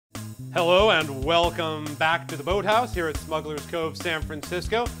Hello and welcome back to the Boathouse here at Smuggler's Cove, San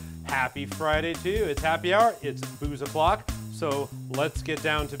Francisco. Happy Friday to you. It's happy hour, it's booze o'clock, so let's get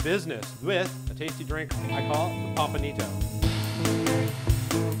down to business with a tasty drink I call the Pampanito.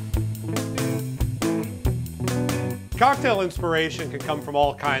 Cocktail inspiration can come from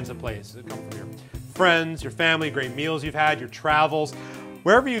all kinds of places. It can come from your friends, your family, great meals you've had, your travels.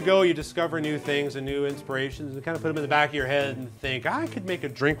 Wherever you go, you discover new things and new inspirations and kind of put them in the back of your head and think, I could make a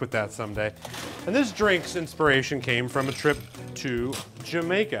drink with that someday. And this drink's inspiration came from a trip to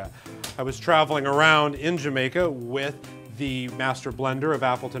Jamaica. I was traveling around in Jamaica with the master blender of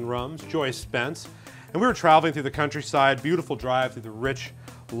Appleton Rums, Joyce Spence, and we were traveling through the countryside, beautiful drive through the rich,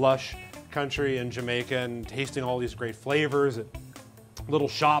 lush country in Jamaica and tasting all these great flavors at little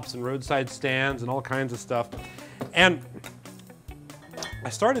shops and roadside stands and all kinds of stuff. And I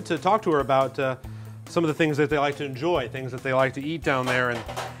started to talk to her about some of the things that they like to enjoy, things that they like to eat down there,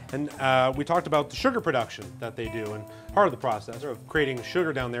 and we talked about the sugar production that they do, and part of the process of creating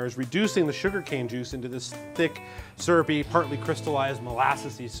sugar down there is reducing the sugarcane juice into this thick, syrupy, partly crystallized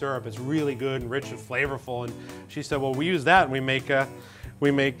molassesy syrup. It's really good and rich and flavorful, and she said, well, we use that and we make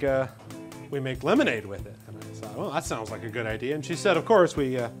lemonade with it. And I thought, well, that sounds like a good idea. And she said, of course,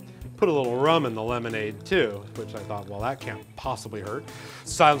 we put a little rum in the lemonade too, which I thought, well, that can't possibly hurt.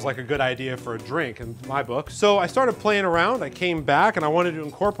 Sounds like a good idea for a drink in my book. So I started playing around. I came back and I wanted to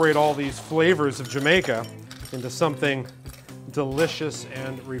incorporate all these flavors of Jamaica into something delicious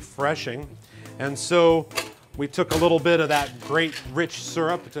and refreshing. And so we took a little bit of that great rich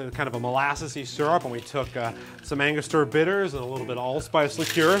syrup, to kind of a molassesy syrup, and we took some Angostura bitters and a little bit of allspice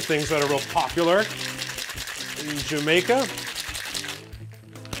liqueur, things that are real popular in Jamaica.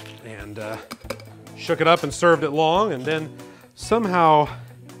 And shook it up and served it long, and then somehow,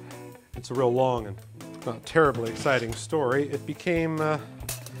 it's a real long and not terribly exciting story, it became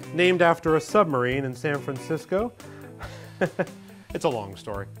named after a submarine in San Francisco. It's a long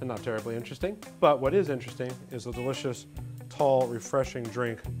story and not terribly interesting, but what is interesting is a delicious, tall, refreshing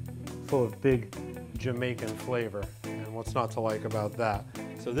drink full of big Jamaican flavor, and what's not to like about that?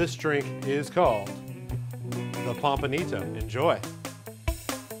 So this drink is called the Pampanito. Enjoy.